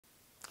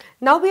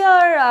Now we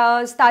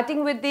are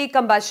starting with the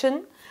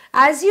combustion.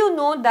 As you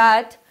know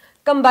that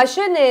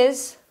combustion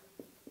is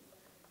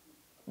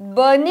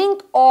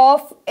burning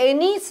of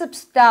any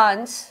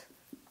substance,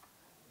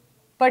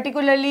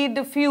 particularly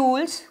the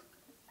fuels,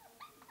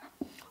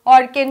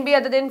 or can be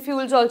other than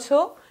fuels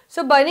also.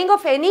 So burning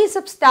of any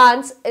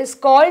substance is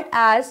called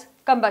as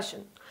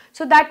combustion.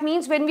 So that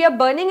means when we are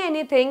burning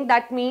anything,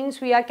 that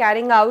means we are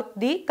carrying out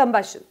the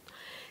combustion.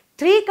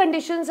 Three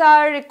conditions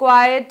are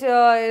required,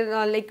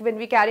 like when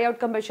we carry out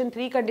combustion,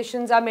 three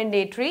conditions are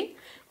mandatory.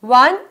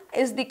 One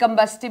is the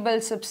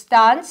combustible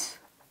substance.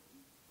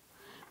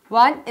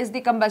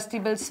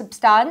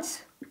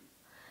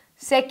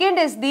 Second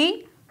is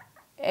the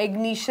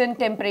ignition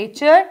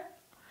temperature.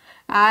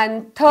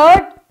 And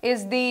third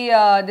is the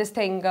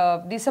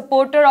the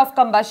supporter of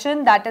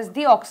combustion, that is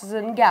the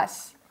oxygen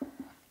gas.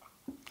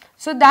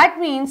 So that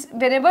means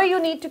whenever you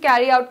need to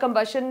carry out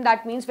combustion,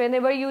 that means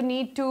whenever you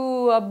need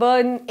to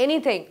burn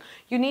anything,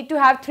 you need to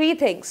have three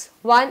things.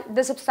 One,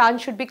 the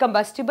substance should be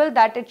combustible,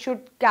 that it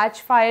should catch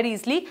fire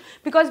easily,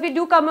 because we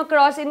do come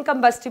across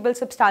incombustible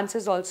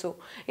substances also.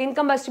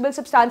 Incombustible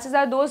substances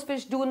are those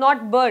which do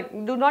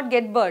not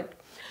get burned.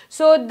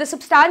 So the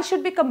substance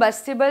should be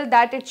combustible,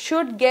 that it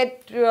should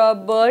get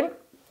burned.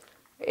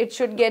 It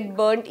should get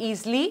burnt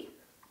easily,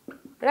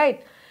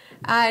 right?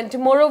 And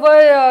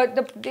moreover,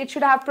 it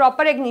should have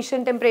proper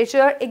ignition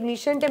temperature.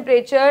 Ignition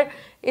temperature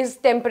is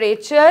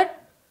temperature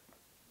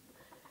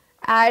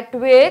at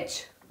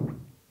which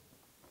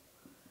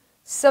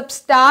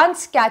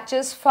substance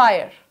catches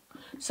fire.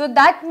 So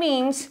that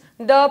means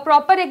the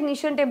proper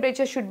ignition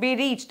temperature should be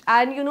reached,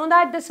 and you know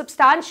that the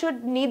substance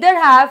should neither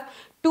have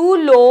too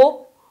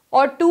low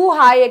or too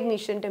high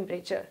ignition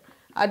temperature.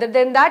 Other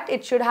than that,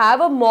 it should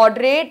have a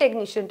moderate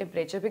ignition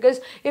temperature, because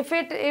if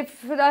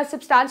the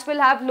substance will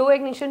have low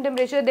ignition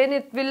temperature, then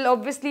it will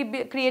obviously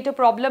create a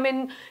problem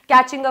in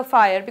catching a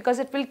fire, because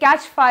it will catch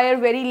fire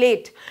very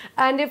late.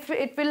 And if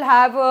it will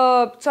have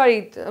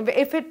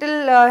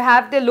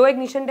have the low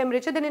ignition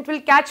temperature, then it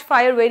will catch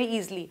fire very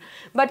easily.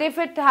 But if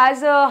it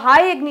has a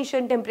high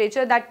ignition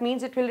temperature, that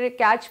means it will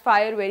catch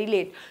fire very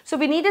late. So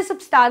we need a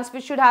substance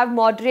which should have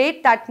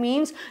moderate, that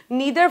means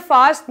neither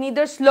fast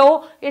neither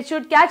slow, it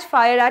should catch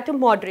fire at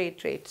a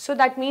moderate rate. So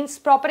that means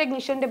proper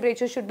ignition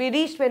temperature should be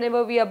reached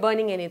whenever we are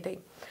burning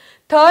anything.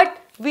 Third,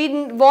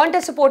 we want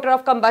a supporter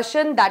of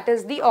combustion, that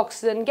is the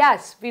oxygen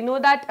gas. We know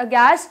that a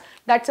gas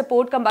that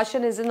supports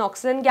combustion is an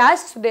oxygen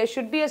gas, so there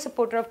should be a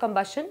supporter of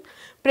combustion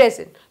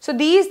present. So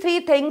these three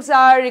things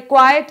are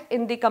required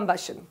in the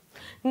combustion.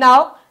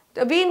 Now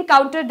we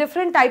encounter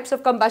different types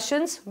of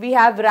combustions. We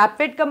have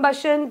rapid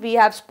combustion, we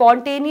have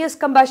spontaneous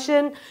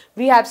combustion,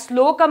 we have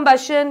slow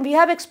combustion, we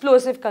have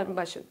explosive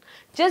combustion,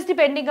 just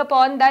depending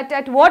upon that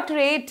at what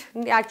rate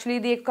actually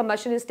the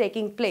combustion is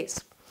taking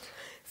place.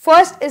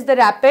 First is the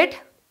rapid.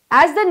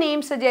 As the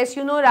name suggests,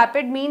 you know,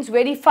 rapid means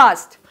very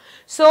fast.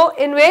 So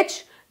in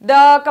which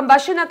the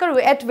combustion occurs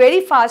at very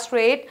fast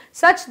rate,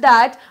 such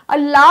that a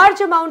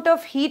large amount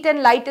of heat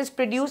and light is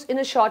produced in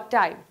a short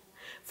time.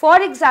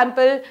 For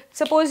example,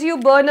 suppose you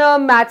burn a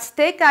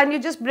matchstick and you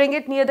just bring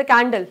it near the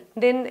candle,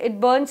 then it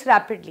burns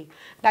rapidly.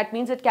 That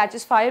means it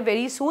catches fire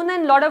very soon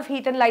and a lot of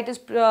heat and light is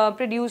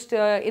produced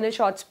in a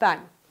short span.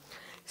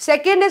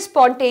 Second is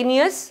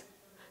spontaneous.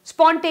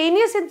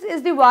 Spontaneous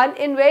is the one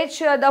in which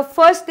the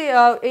first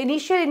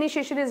initial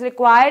initiation is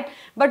required,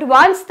 but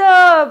once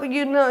the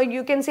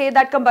you can say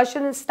that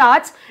combustion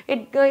starts,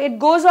 it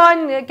goes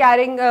on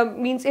carrying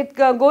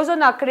goes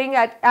on occurring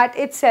at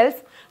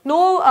itself.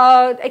 No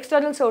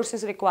external source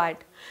is required.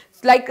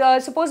 Like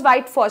suppose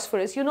white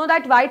phosphorus, you know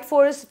that white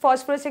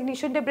phosphorus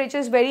ignition temperature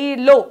is very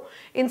low.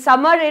 In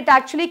summer it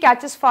actually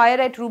catches fire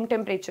at room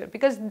temperature,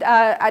 because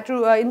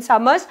in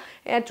summers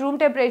at room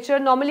temperature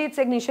normally its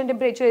ignition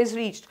temperature is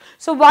reached.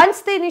 So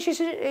once the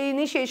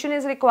initiation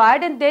is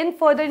required and then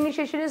further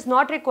initiation is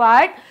not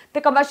required,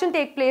 the combustion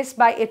takes place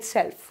by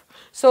itself.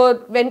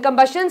 So when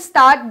combustion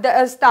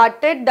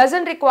started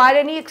doesn't require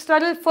any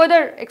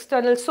further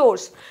external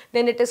source,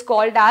 then it is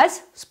called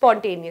as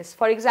spontaneous.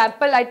 For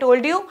example, I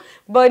told you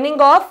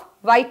burning of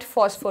white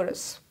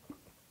phosphorus,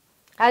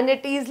 and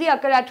it easily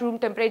occurs at room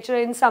temperature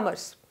in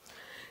summers.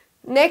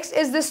 Next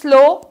is the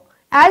slow.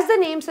 As the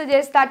name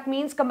suggests, that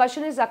means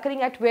combustion is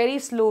occurring at very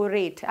slow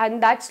rate,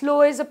 and that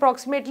slow is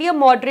approximately a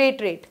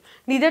moderate rate.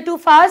 Neither too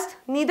fast,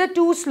 neither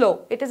too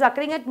slow. It is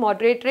occurring at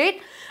moderate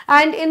rate,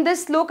 and in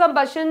this slow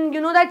combustion,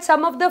 you know that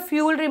some of the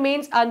fuel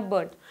remains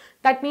unburnt.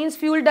 That means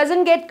fuel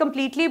doesn't get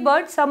completely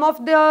burnt, some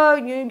of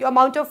the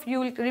amount of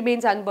fuel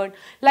remains unburnt.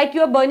 Like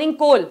you are burning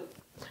coal.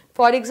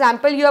 For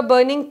example, you are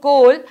burning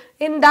coal,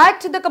 in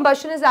that the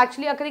combustion is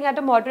actually occurring at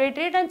a moderate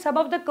rate and some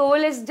of the coal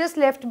is just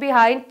left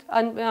behind,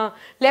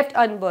 left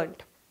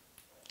unburnt.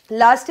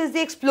 Last is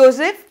the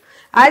explosive.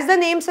 As the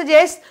name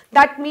suggests,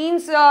 that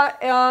means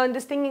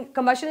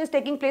combustion is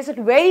taking place at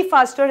very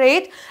faster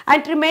rate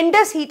and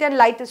tremendous heat and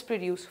light is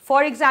produced.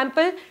 For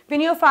example, when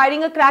you are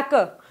firing a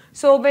cracker,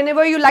 so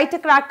whenever you light a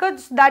cracker,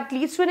 that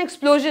leads to an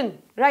explosion,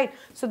 right?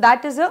 So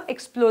that is a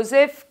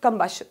explosive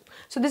combustion.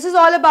 So this is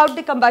all about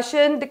the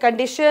combustion, the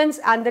conditions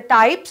and the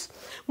types.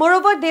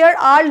 Moreover, there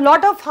are a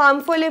lot of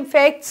harmful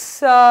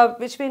effects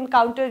which we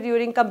encounter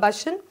during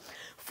combustion.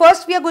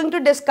 First, we are going to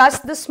discuss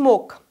the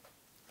smoke.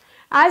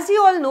 As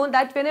you all know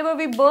that whenever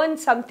we burn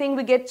something,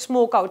 we get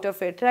smoke out of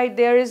it, right?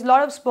 There is a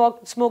lot of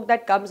smoke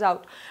that comes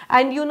out.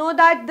 And you know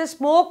that the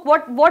smoke,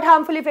 what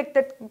harmful effect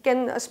that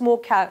can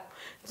smoke have?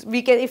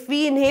 If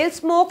we inhale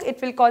smoke,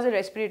 it will cause a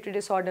respiratory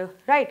disorder,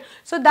 right?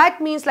 So that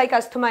means like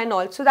asthma and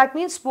all. So that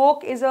means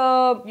smoke is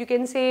you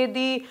can say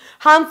the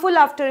harmful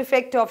after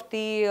effect of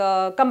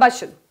the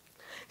combustion.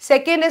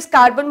 Second is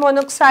carbon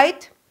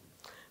monoxide.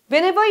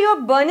 Whenever you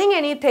are burning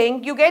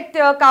anything, you get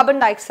carbon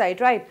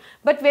dioxide, right?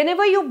 But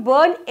whenever you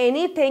burn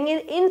anything in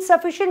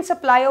insufficient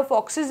supply of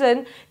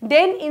oxygen,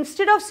 then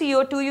instead of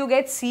CO2, you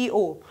get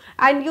CO.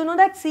 And you know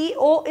that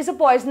CO is a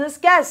poisonous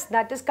gas,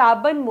 that is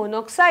carbon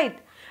monoxide.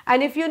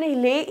 And if you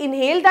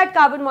inhale that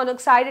carbon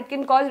monoxide, it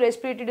can cause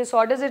respiratory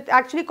disorders. It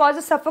actually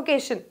causes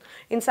suffocation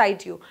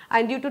inside you.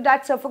 And due to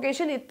that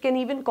suffocation, it can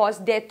even cause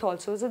death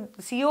also. So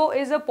CO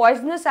is a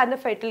poisonous and a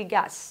fatal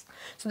gas.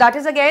 So that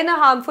is again a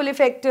harmful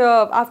effect,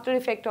 after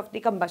effect of the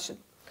combustion.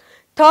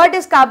 Third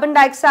is carbon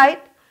dioxide.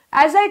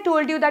 As I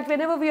told you that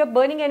whenever we are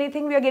burning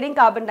anything, we are getting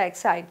carbon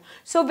dioxide.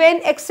 So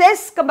when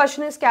excess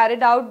combustion is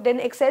carried out, then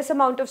excess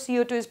amount of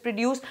CO2 is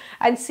produced,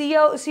 and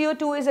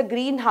CO2 is a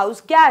greenhouse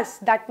gas.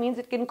 That means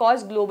it can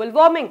cause global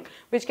warming,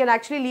 which can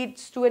actually lead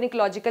to an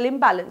ecological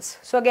imbalance.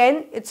 So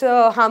again, it's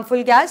a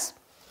harmful gas.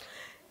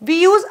 We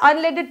use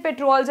unleaded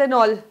petrols and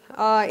all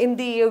in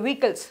the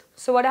vehicles.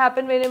 So what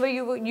happens whenever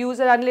you use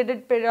an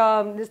unleaded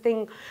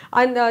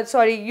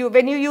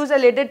when you use a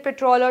leaded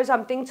petrol or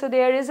something, so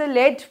there is a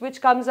lead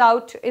which comes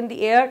out in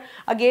the air.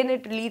 Again,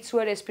 it leads to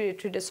a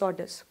respiratory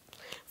disorders.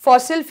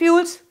 Fossil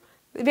fuels.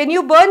 When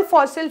you burn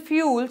fossil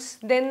fuels,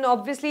 then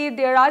obviously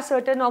there are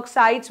certain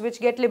oxides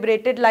which get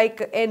liberated like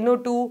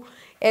NO2,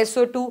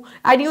 SO2,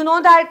 and you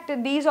know that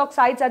these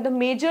oxides are the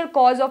major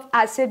cause of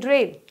acid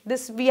rain.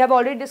 This we have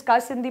already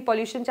discussed in the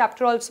pollution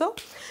chapter also,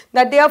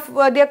 that they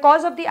are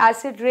cause of the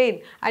acid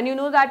rain, and you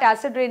know that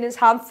acid rain is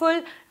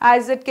harmful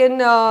as it can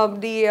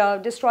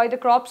destroy the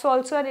crops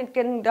also, and it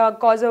can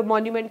cause a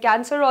monument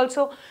cancer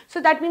also.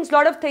 So that means a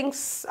lot of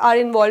things are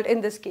involved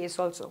in this case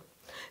also.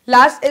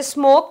 Last is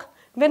smoke.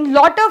 When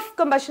lot of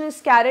combustion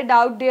is carried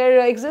out,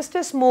 there exists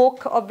a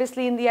smoke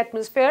obviously in the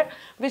atmosphere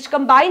which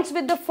combines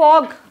with the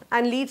fog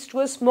and leads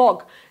to a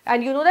smog.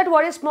 And you know that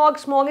what is smog?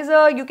 Smog is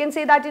you can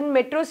say that in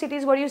metro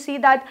cities where you see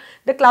that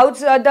the clouds,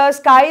 the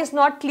sky is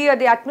not clear,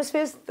 the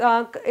atmosphere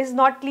is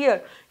not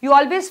clear. You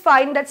always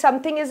find that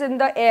something is in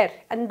the air,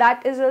 and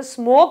that is a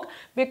smoke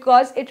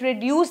because it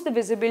reduces the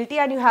visibility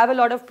and you have a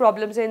lot of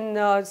problems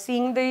in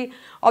seeing the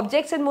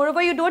objects, and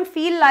moreover you don't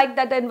feel like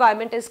that the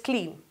environment is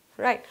clean.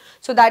 Right.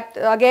 So that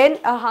again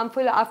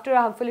after a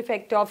harmful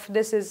effect of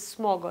this is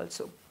smog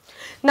also.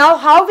 Now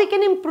how we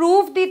can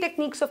improve the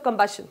techniques of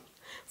combustion?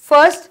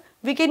 First,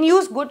 we can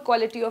use good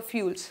quality of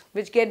fuels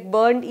which get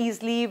burned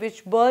easily,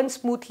 which burn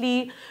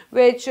smoothly,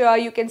 which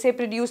you can say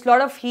produce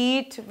lot of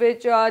heat,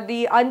 which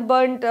the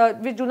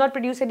unburnt, which do not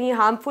produce any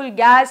harmful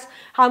gas,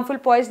 harmful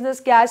poisonous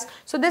gas.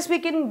 So this we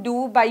can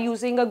do by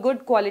using a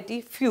good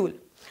quality fuel.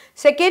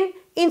 Second,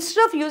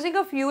 instead of using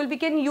a fuel, we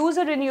can use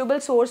a renewable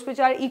source which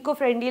are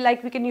eco-friendly,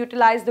 like we can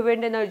utilize the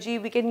wind energy,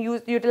 we can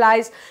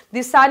utilize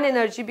the sun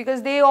energy,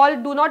 because they all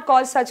do not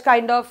cause such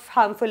kind of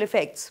harmful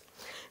effects.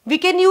 We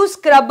can use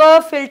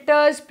scrubber,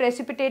 filters,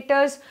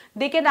 precipitators.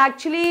 They can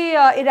actually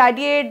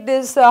irradiate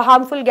these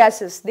harmful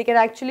gases. They can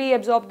actually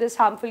absorb these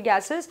harmful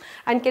gases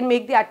and can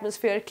make the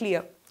atmosphere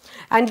clear.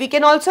 And we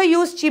can also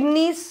use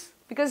chimneys,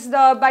 because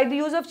by the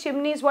use of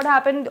chimneys, what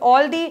happened,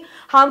 all the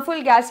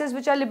harmful gases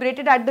which are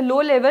liberated at the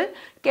low level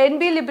can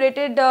be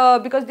liberated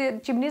because the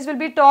chimneys will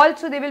be tall,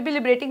 so they will be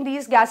liberating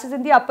these gases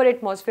in the upper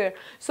atmosphere.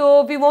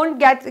 So we won't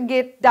get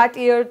that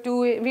air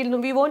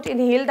we won't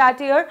inhale that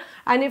air,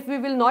 and if we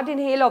will not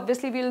inhale,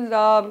 obviously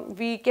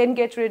we can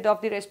get rid of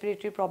the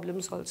respiratory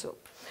problems also.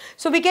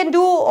 So we can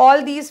do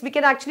all these, we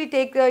can actually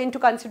take into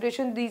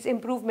consideration these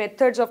improved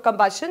methods of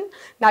combustion,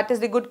 that is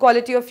the good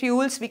quality of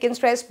fuels. We can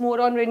stress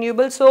more on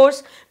renewable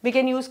source, we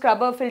can use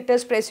scrubber,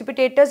 filters,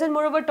 precipitators, and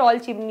moreover tall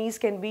chimneys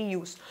can be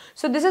used.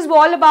 So this is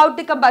all about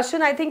the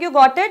combustion. I think you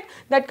got it,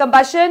 that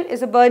combustion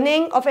is a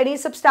burning of any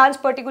substance,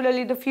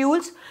 particularly the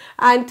fuels,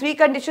 and three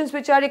conditions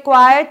which are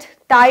required: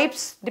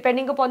 types,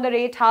 depending upon the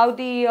rate how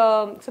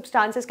the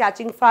substance is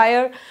catching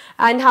fire,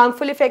 and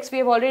harmful effects we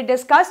have already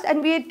discussed,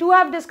 and we too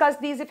have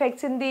discussed these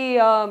effects in the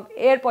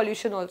air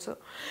pollution also,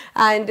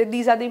 and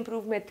these are the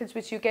improved methods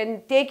which you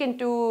can take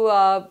into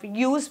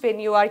use when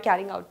you are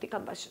carrying out the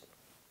combustion.